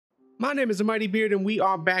My name is Mighty Beard, and we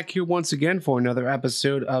are back here once again for another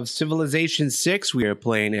episode of Civilization 6. We are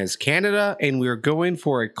playing as Canada, and we are going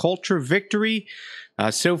for a culture victory.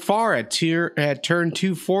 So far at turn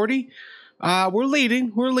 240, we're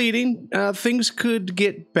leading. Things could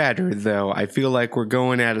get better, though. I feel like we're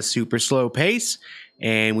going at a super slow pace,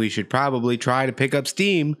 and we should probably try to pick up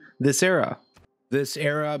steam this era. This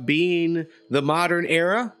era being the modern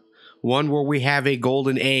era. One where we have a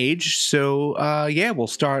golden age. So, yeah, we'll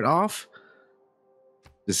start off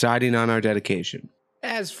deciding on our dedication.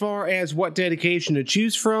 As far as what dedication to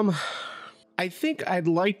choose from, I think I'd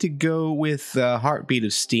like to go with the Heartbeat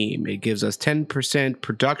of Steam. It gives us 10%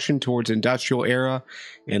 production towards Industrial Era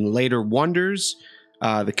and later Wonders.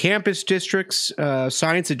 The Campus District's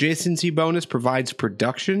Science Adjacency bonus provides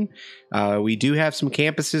production. We do have some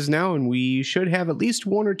campuses now, and we should have at least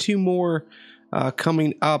one or two more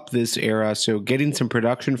coming up this era, so getting some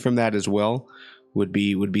production from that as well would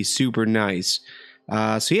be super nice.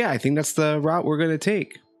 So yeah, I think that's the route we're going to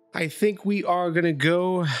take. I think we are going to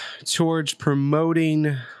go towards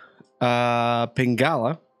promoting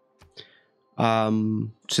Pingala,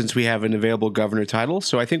 since we have an available governor title.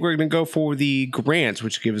 So I think we're going to go for the grants,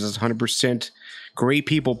 which gives us 100% great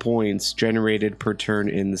people points generated per turn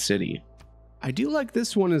in the city. I do like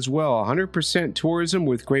this one as well, 100% tourism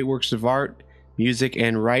with great works of art, music,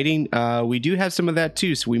 and writing. We do have some of that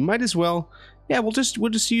too, so we might as well. Yeah, we'll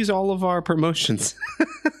just use all of our promotions.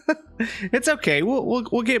 It's okay.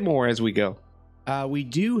 We'll get more as we go. We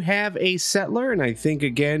do have a settler, and I think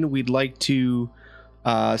again we'd like to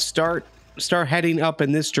start heading up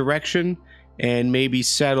in this direction and maybe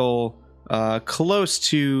settle close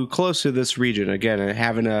to this region. Again,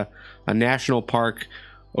 having a national park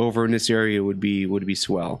over in this area would be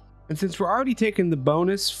swell. And since we're already taking the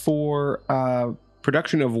bonus for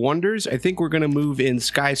production of Wonders, I think we're going to move in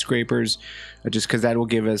Skyscrapers, just because that will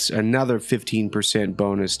give us another 15%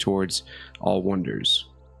 bonus towards all Wonders.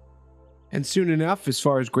 And soon enough, as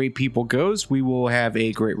far as great people goes, we will have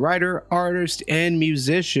a great writer, artist, and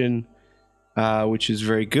musician, which is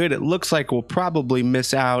very good. It looks like we'll probably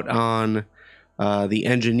miss out on the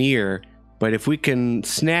engineer, but if we can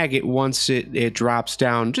snag it once it drops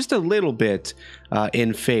down just a little bit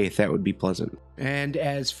in faith, that would be pleasant. And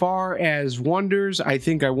as far as Wonders, I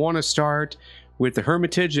think I want to start with the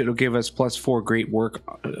Hermitage. It'll give us +4 great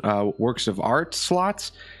works of art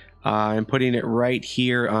slots. I'm putting it right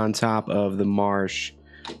here on top of the marsh.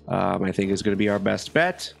 I think is going to be our best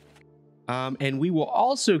bet. And we will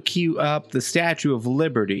also queue up the Statue of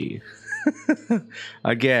Liberty.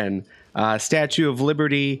 Again, Statue of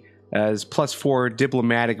Liberty as +4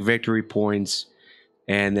 diplomatic victory points,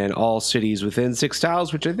 and then all cities within 6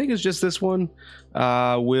 tiles, which I think is just this one,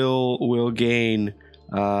 will gain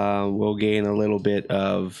a little bit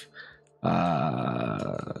of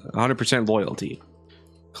 100% loyalty.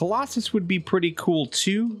 Colossus would be pretty cool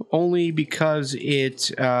too, only because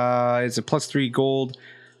it is a +3 gold,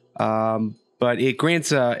 but it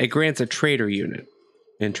grants a trader unit.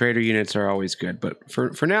 And trader units are always good. But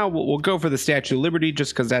for now, we'll go for the Statue of Liberty,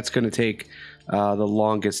 just because that's going to take the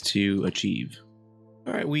longest to achieve.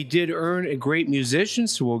 All right, we did earn a great musician,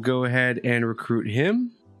 so we'll go ahead and recruit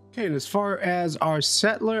him. Okay, and as far as our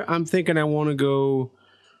settler, I'm thinking I want to go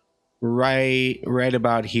right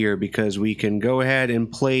about here, because we can go ahead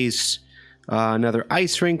and place another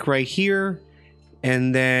ice rink right here,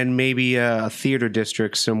 and then maybe a theater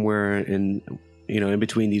district somewhere in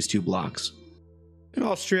between these two blocks. And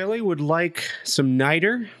Australia would like some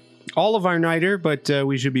niter, all of our niter, but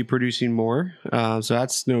we should be producing more, so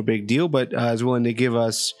that's no big deal. But is willing to give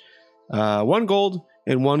us 1 gold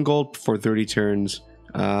and 1 gold for 30 turns,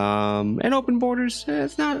 and open borders.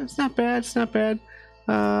 It's not bad.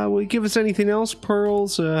 Will you give us anything else?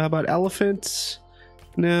 Pearls? How about elephants?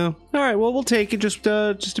 No. All right. Well, we'll take it just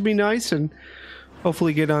to be nice and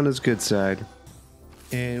hopefully get on his good side.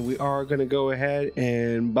 And we are going to go ahead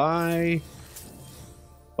and buy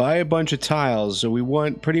a bunch of tiles. So we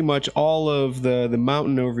want pretty much all of the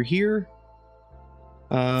mountain over here.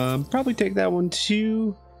 Probably take that one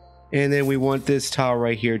too. And then we want this tile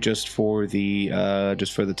right here just for the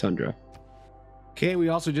tundra. Okay, we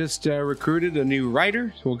also just recruited a new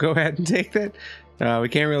writer, so we'll go ahead and take that. We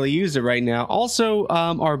can't really use it right now. Also,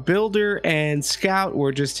 our builder and scout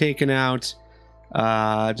were just taken out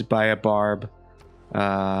to buy a barb.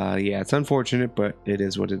 Yeah, it's unfortunate, but it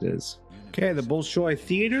is what it is. Okay, the Bolshoi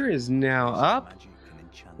Theater is now up,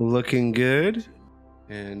 looking good.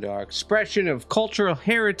 And our expression of cultural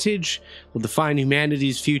heritage will define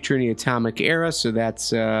humanity's future in the atomic era. So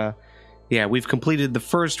that's, yeah, we've completed the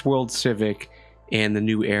first World Civic and the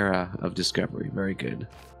new era of discovery. Very good.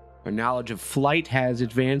 Our knowledge of flight has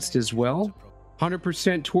advanced as well.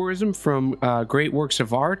 100% tourism from great works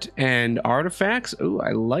of art and artifacts. Oh,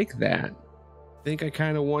 I like that. I think I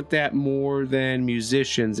kind of want that more than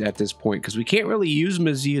musicians at this point, because we can't really use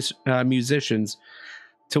musicians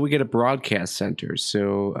till we get a broadcast center.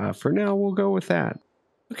 So for now, we'll go with that.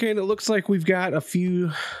 Okay, and it looks like we've got a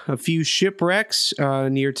few shipwrecks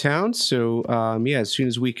near town. So yeah, as soon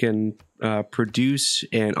as we can produce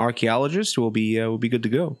an archaeologist, we'll be good to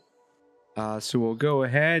go. So we'll go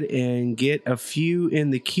ahead and get a few in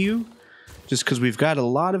the queue, just because we've got a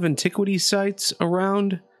lot of antiquity sites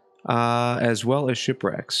around, as well as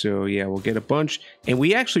shipwrecks. So yeah, we'll get a bunch, and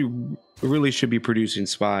we actually really should be producing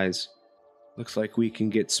spies. Looks like we can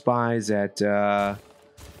get spies at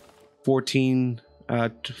 14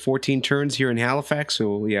 turns here in Halifax.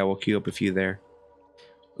 So yeah, we'll queue up a few there.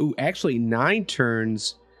 Ooh, actually 9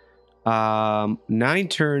 turns. 9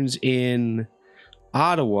 turns in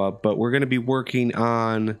Ottawa, but we're going to be working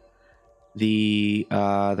on the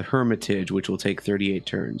Hermitage, which will take 38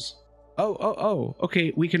 turns. Oh,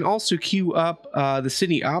 okay. We can also queue up the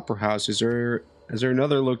Sydney Opera House. Is there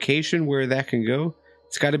another location where that can go?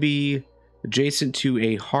 It's got to be adjacent to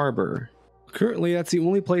a harbor. Currently, that's the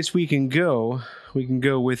only place we can go. We can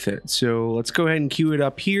go with it. So let's go ahead and queue it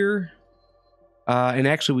up here. And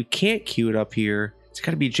actually, we can't queue it up here. It's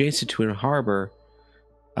got to be adjacent to a harbor.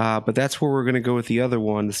 But that's where we're going to go with the other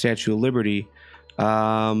one, the Statue of Liberty.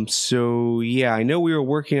 So yeah, I know we were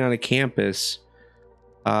working on a campus.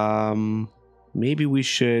 Maybe we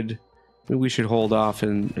should hold off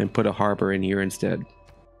and put a harbor in here instead.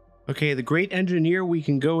 Okay, the Great Engineer we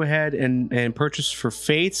can go ahead and purchase for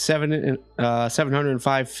faith,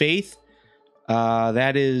 705 faith.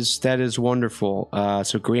 That is wonderful.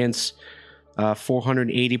 So grants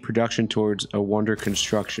 480 production towards a wonder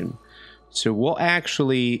construction. So we'll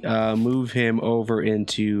actually move him over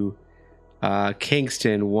into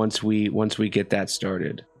Kingston once we get that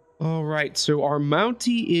started. All right, so our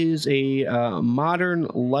Mountie is a modern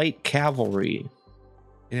light cavalry,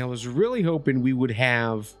 and I was really hoping we would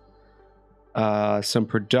have some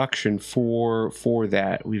production for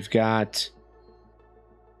that. We've got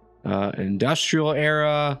industrial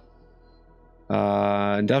era,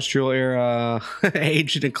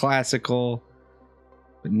 ancient and classical,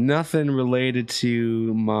 but nothing related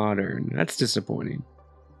to modern. That's disappointing.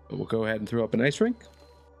 But we'll go ahead and throw up an ice rink.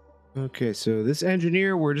 Okay, so this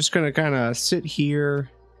engineer, we're just going to kind of sit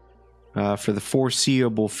here for the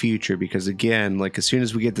foreseeable future, because again, like as soon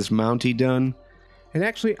as we get this Mountie done, and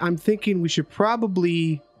actually I'm thinking we should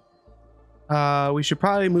probably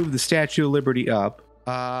move the Statue of Liberty up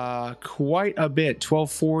quite a bit,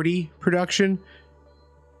 1240 production.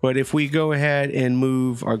 But if we go ahead and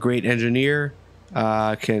move our Great Engineer,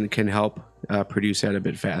 can help produce that a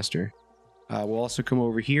bit faster. We'll also come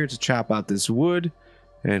over here to chop out this wood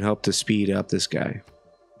and help to speed up this guy.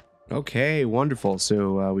 Okay, wonderful.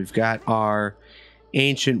 So we've got our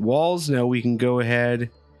ancient walls. Now we can go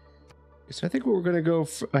ahead. So I think we're going to go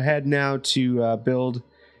ahead now to build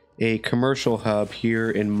a commercial hub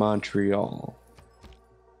here in Montreal.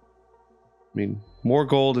 I mean, more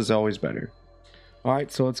gold is always better. All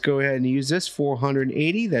right, so let's go ahead and use this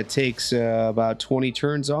 480. That takes about 20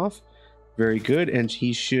 turns off. Very good, and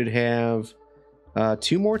he should have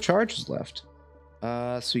 2 more charges left.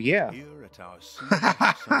 So yeah.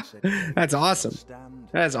 That's awesome.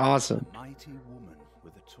 That's awesome.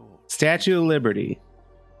 Statue of Liberty.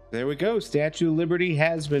 There we go. Statue of Liberty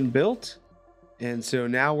has been built. And so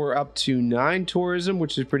now we're up to 9 tourism,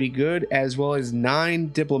 which is pretty good, as well as 9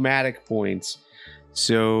 diplomatic points.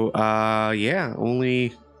 So yeah,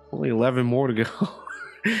 only 11 more to go.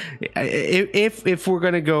 if we're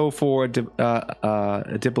gonna go for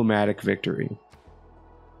a diplomatic victory.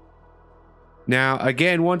 Now,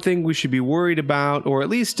 again, one thing we should be worried about, or at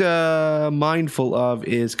least mindful of,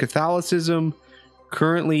 is Catholicism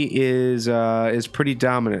currently is pretty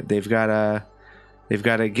dominant. They've got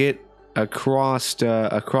to get across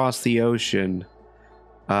the ocean.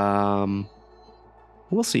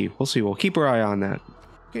 We'll see. We'll keep our eye on that.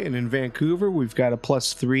 Okay, and in Vancouver, we've got a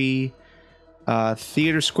 +3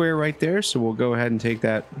 theater square right there, so we'll go ahead and take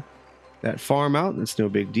that farm out. That's no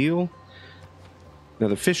big deal.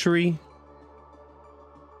 Another fishery.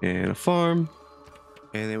 And a farm.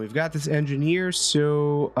 And then we've got this engineer,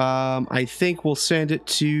 so I think we'll send it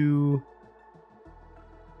to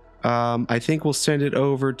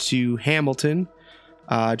over to Hamilton,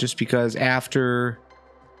 just because after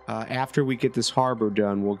we get this harbor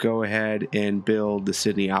done, we'll go ahead and build the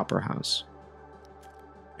Sydney Opera House.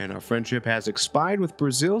 And our friendship has expired with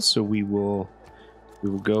Brazil, so we will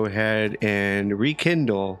go ahead and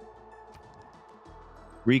rekindle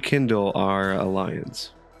rekindle our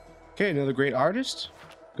alliance. Okay, another great artist.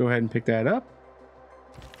 Go ahead and pick that up.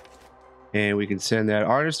 And we can send that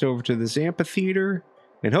artist over to this amphitheater.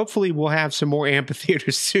 And hopefully we'll have some more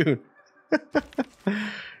amphitheaters soon.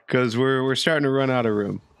 Because we're starting to run out of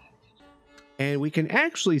room. And we can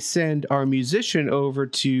actually send our musician over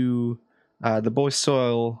to the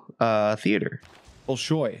Bolshoi Theater.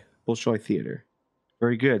 Bolshoi Theater.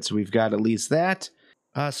 Very good. So we've got at least that.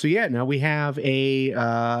 So yeah, now we have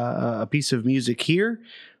a piece of music here.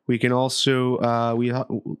 We can also we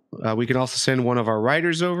can also send one of our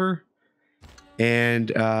writers over and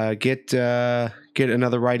get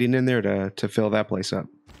another writing in there to fill that place up.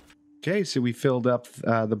 Okay, so we filled up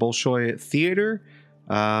the Bolshoi Theater.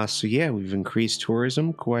 So yeah, we've increased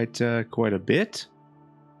tourism quite a bit.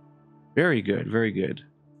 Very good, very good.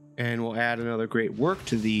 And we'll add another great work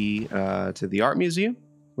to the art museum,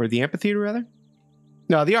 or the amphitheater rather.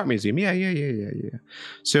 No, the art museum. Yeah.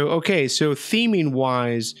 So okay, so theming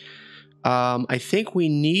wise, I think we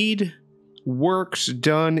need works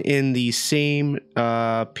done in the same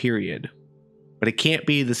period, but it can't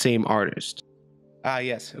be the same artist.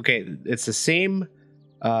 Yes. Okay, it's the same.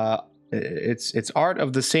 It's art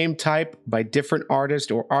of the same type by different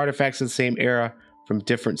artists or artifacts of the same era from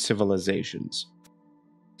different civilizations.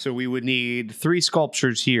 So we would need 3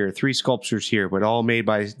 sculptures here, but all made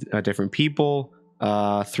by different people.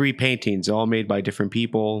 3 paintings, all made by different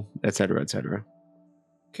people, etc., etc.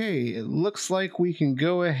 Okay, it looks like we can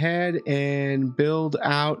go ahead and build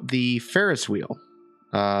out the Ferris wheel.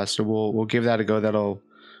 So we'll give that a go. That'll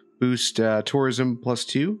boost tourism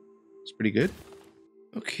 +2. It's pretty good.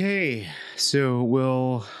 Okay,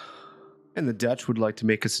 so and the Dutch would like to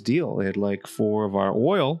make us a deal. They'd like 4 of our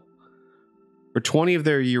oil for 20 of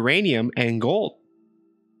their uranium and gold.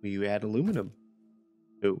 Will you add aluminum?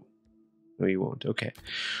 No. No, you won't. Okay.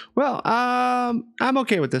 Well, I'm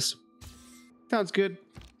okay with this. Sounds good.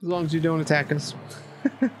 As long as you don't attack us.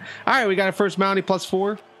 All right, we got a first Mountie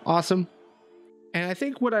 +4. Awesome. And I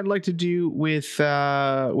think what I'd like to do with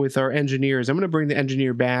our engineers, I'm going to bring the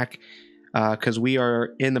engineer back because we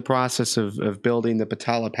are in the process of building the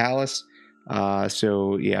Patala Palace.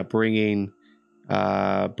 So yeah, bringing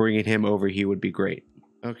him over here would be great.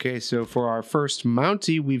 Okay, so for our first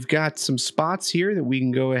Mountie, we've got some spots here that we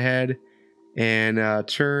can go ahead and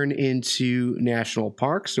turn into national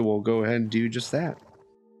parks. So we'll go ahead and do just that.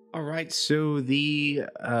 All right, so the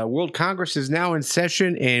World Congress is now in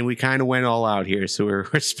session, and we kind of went all out here. So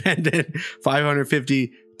we're spending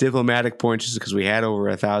 550 diplomatic points just because we had over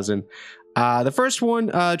 1,000. The first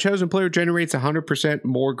one, chosen player generates 100%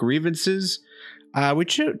 more grievances. We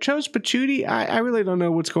chose Pachuti. I really don't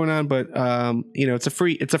know what's going on, but you know, it's a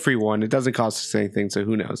free one. It doesn't cost us anything, so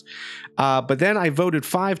who knows? But then I voted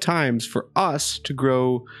 5 times for us to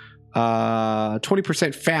grow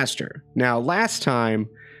 20% faster. Now, last time,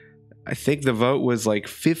 I think the vote was like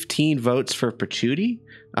 15 votes for Pachuti.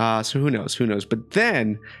 So who knows? Who knows? But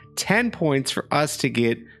then 10 points for us to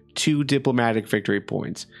get 2 diplomatic victory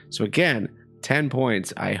points. So again, 10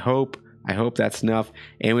 points. I hope that's enough.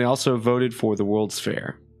 And we also voted for the World's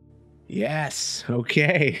Fair. Yes.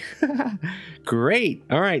 Okay. Great.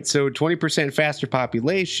 All right. So 20% faster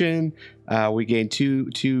population. We gained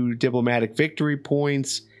two diplomatic victory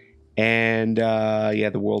points. And yeah,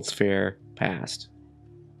 the World's Fair passed.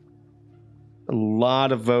 A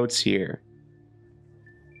lot of votes here.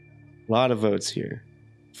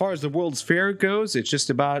 As far as the World's Fair goes, it's just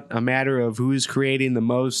about a matter of who's creating the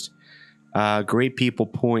most great people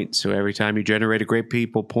points. So every time you generate a great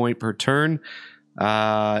people point per turn,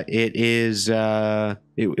 it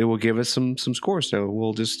will give us some scores. So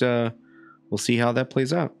we'll just we'll see how that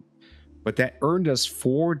plays out. But that earned us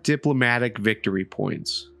 4 diplomatic victory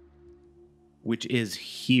points, which is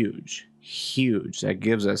huge. That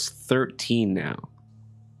gives us 13 now.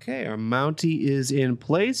 Okay, our Mountie is in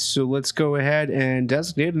place, so let's go ahead and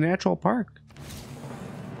designate a natural park.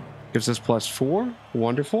 Gives us +4.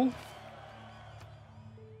 Wonderful.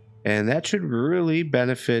 And that should really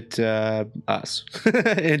benefit us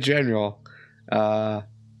in general. I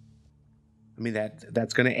mean,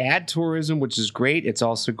 that's going to add tourism, which is great. It's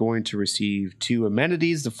also going to receive 2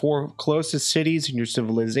 amenities. The 4 closest cities in your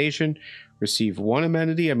civilization receive 1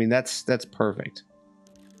 amenity. I mean, that's perfect.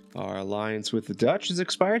 Our alliance with the Dutch is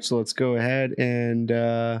expired, so let's go ahead and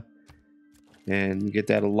get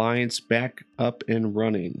that alliance back up and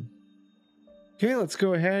running. Okay, let's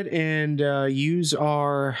go ahead and use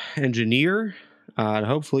our engineer to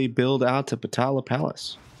hopefully build out to Patala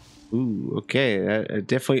Palace. Ooh, okay,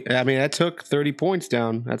 definitely. I mean, that took 30 points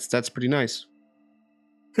down. That's pretty nice.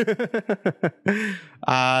 Yeah,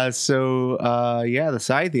 the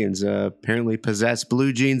Scythians apparently possess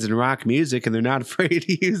blue jeans and rock music, and they're not afraid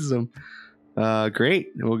to use them.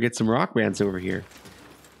 Great. We'll get some rock bands over here.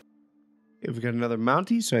 Okay, we've got another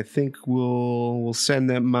Mountie, so I think we'll send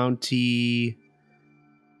that Mountie.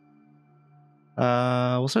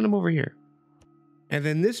 We'll send him over here. And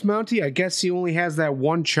then this Mountie, I guess he only has that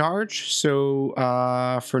one charge. So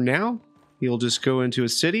for now, he'll just go into a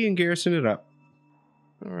city and garrison it up.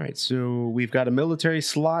 All right, so we've got a military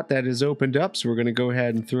slot that is opened up. So we're going to go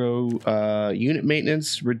ahead and throw unit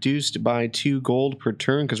maintenance reduced by 2 gold per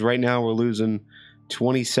turn, because right now we're losing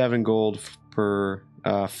 27 gold per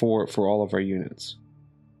for all of our units.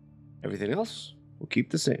 Everything else will keep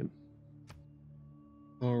the same.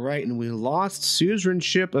 All right, and we lost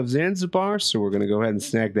suzerainship of Zanzibar, so we're going to go ahead and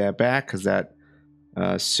snag that back, because that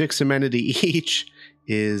 6 amenity each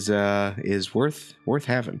is worth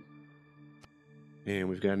having. And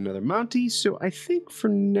we've got another Mountie, so I think for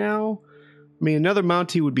now, I mean, another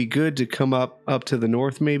Mountie would be good to come up to the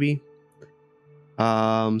north, maybe.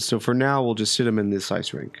 So for now, we'll just sit him in this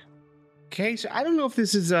ice rink. Okay, so I don't know if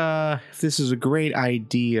this is a great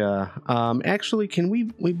idea. Actually, can we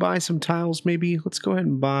buy some tiles maybe? Let's go ahead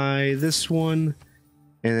and buy this one,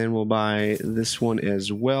 and then we'll buy this one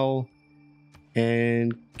as well.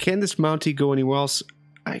 And can this Mountie go anywhere else?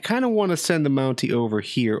 I kind of want to send the Mountie over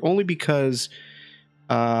here, only because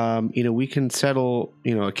we can settle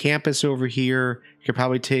a campus over here. You could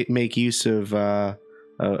probably make use of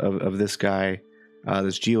this guy.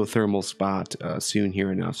 This geothermal spot soon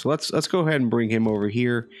here enough. So let's go ahead and bring him over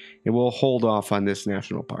here, and we'll hold off on this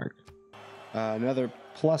national park. Another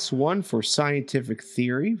 +1 for scientific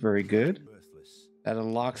theory. Very good. That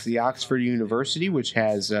unlocks the Oxford University, which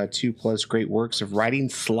has 2+ great works of writing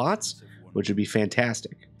slots, which would be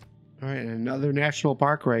fantastic. All right, and another national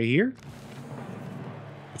park right here.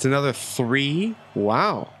 It's another 3.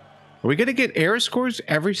 Wow. Are we going to get era scores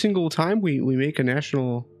every single time we make a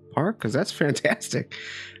national park? Because that's fantastic.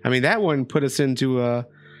 I mean, that one put us into a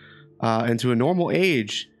normal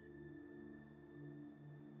age.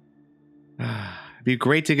 It'd be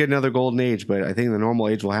great to get another golden age, but I think the normal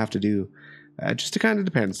age will have to do. Just kind of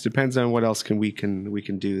depends on what else we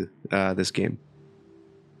can do this game.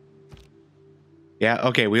 Yeah,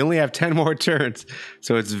 okay, we only have 10 more turns,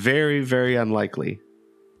 so it's very, very unlikely.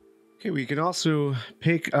 Okay, we can also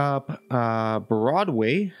pick up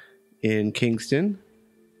Broadway in Kingston.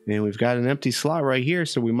 And we've got an empty slot right here,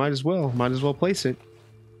 so we might as well place it.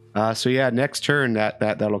 So yeah, next turn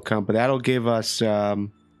that'll come, but that'll give us a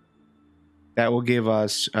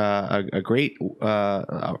great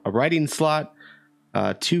a writing slot,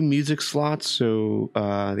 2 music slots. So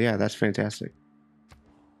yeah, that's fantastic.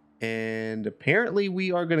 And apparently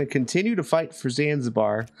we are going to continue to fight for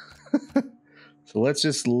Zanzibar. So let's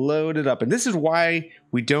just load it up, and this is why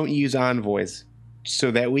we don't use envoys,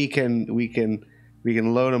 so that we can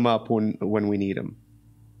load them up when we need them.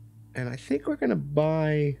 And I think we're going to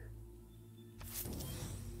buy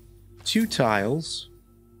 2 tiles.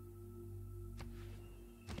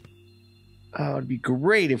 Oh, it'd be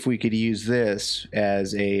great if we could use this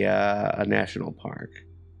as a national park.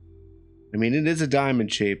 I mean, it is a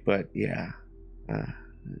diamond shape, but yeah,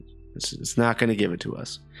 it's not going to give it to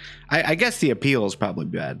us. I guess the appeal is probably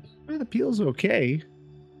bad. The appeal is okay.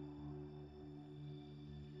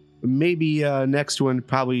 Maybe next one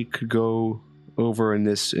probably could go over in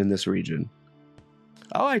this region.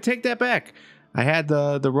 Oh, I take that back. I had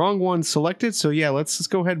the wrong one selected. So yeah, let's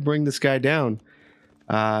go ahead and bring this guy down,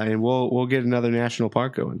 and we'll get another national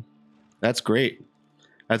park going. That's great.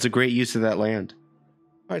 That's a great use of that land.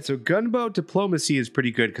 All right, so gunboat diplomacy is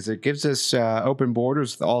pretty good because it gives us open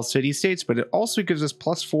borders with all city-states, but it also gives us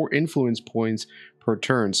 +4 influence points per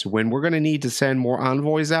turn. So when we're going to need to send more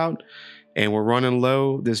envoys out and we're running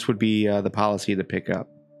low, this would be the policy to pick up.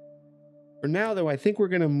 For now, though, I think we're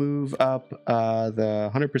going to move up the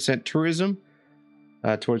 100% tourism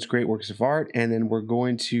towards great works of art, and then we're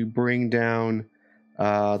going to bring down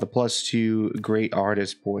the +2 great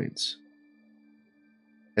artist points.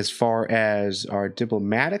 As far as our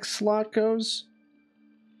diplomatic slot goes,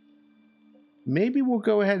 maybe we'll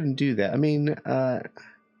go ahead and do that. I mean,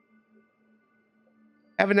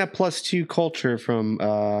 having that +2 culture from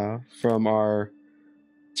our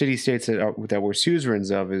city-states that we're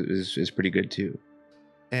suzerains of is pretty good too.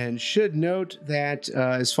 And should note that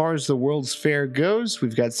as far as the World's Fair goes,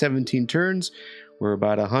 we've got 17 turns. We're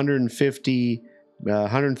about 130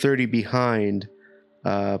 behind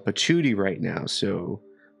Pachuti right now. So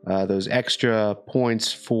those extra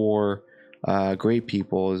points for great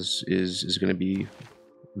people is going to be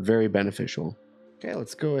very beneficial. Okay,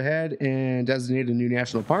 let's go ahead and designate a new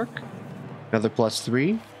national park. Another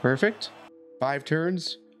 +3. Perfect. 5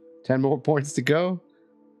 turns. 10 more points to go.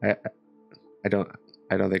 I don't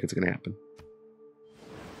think it's gonna happen.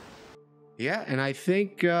 Yeah, and I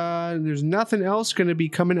think there's nothing else going to be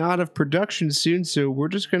coming out of production soon, so we're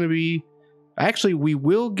just going to be... Actually, we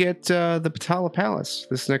will get the Patala Palace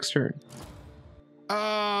this next turn.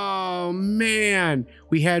 Oh, man.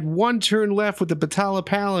 We had 1 turn left with the Patala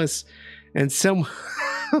Palace, and someone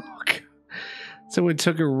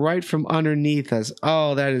took it right from underneath us.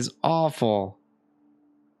 Oh, that is awful.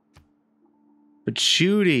 But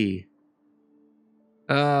Shooty.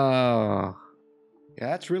 Oh... Yeah,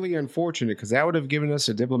 that's really unfortunate because that would have given us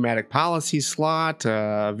a diplomatic policy slot,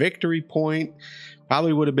 victory point.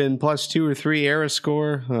 Probably would have been +2 or 3 era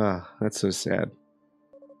score. That's so sad.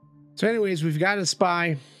 So anyways, we've got a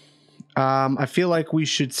spy. I feel like we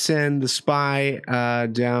should send the spy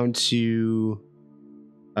down to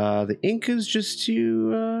the Incas just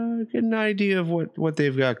to get an idea of what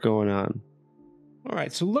they've got going on. All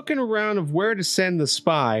right, so looking around of where to send the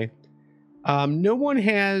spy. No one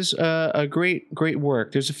has a great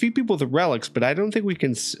work. There's a few people with relics, but I don't think we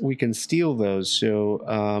can steal those.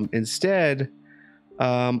 So instead,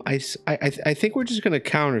 I think we're just gonna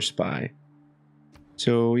counter spy.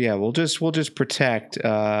 So yeah, we'll just protect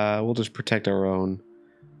our own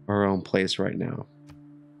place right now.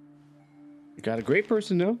 You got a great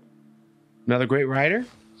person though. Another great rider.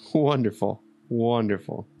 Wonderful.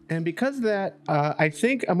 And because of that, I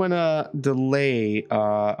think I'm gonna delay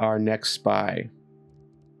our next spy,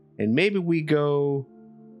 and maybe we go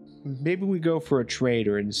for a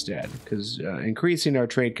trader instead, because increasing our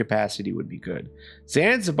trade capacity would be good.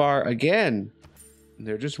 Zanzibar again,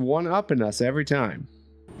 they're just one-upping us every time.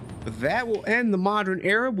 But that will end the modern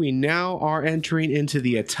era. We now are entering into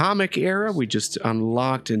the atomic era. We just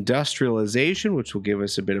unlocked industrialization, which will give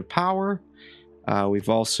us a bit of power. We've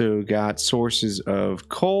also got sources of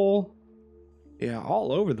coal,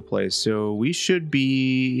 all over the place. So we should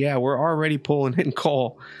be, we're already pulling in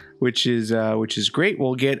coal, which is great.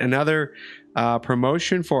 We'll get another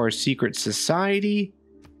promotion for our secret society,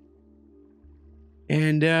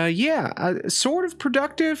 and sort of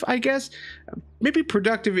productive, I guess. Maybe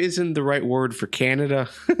productive isn't the right word for Canada.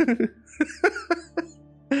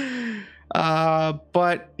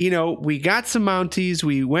 But we got some Mounties.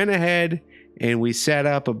 We went ahead and we set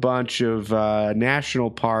up a bunch of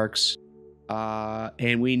national parks,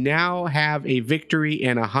 and we now have a victory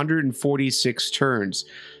in 146 turns.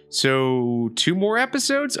 So 2 more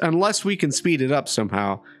episodes, unless we can speed it up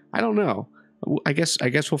somehow. I don't know. I guess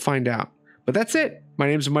we'll find out. But that's it. My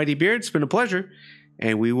name's Mighty Beard. It's been a pleasure,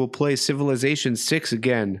 and we will play Civilization 6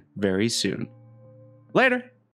 again very soon. Later.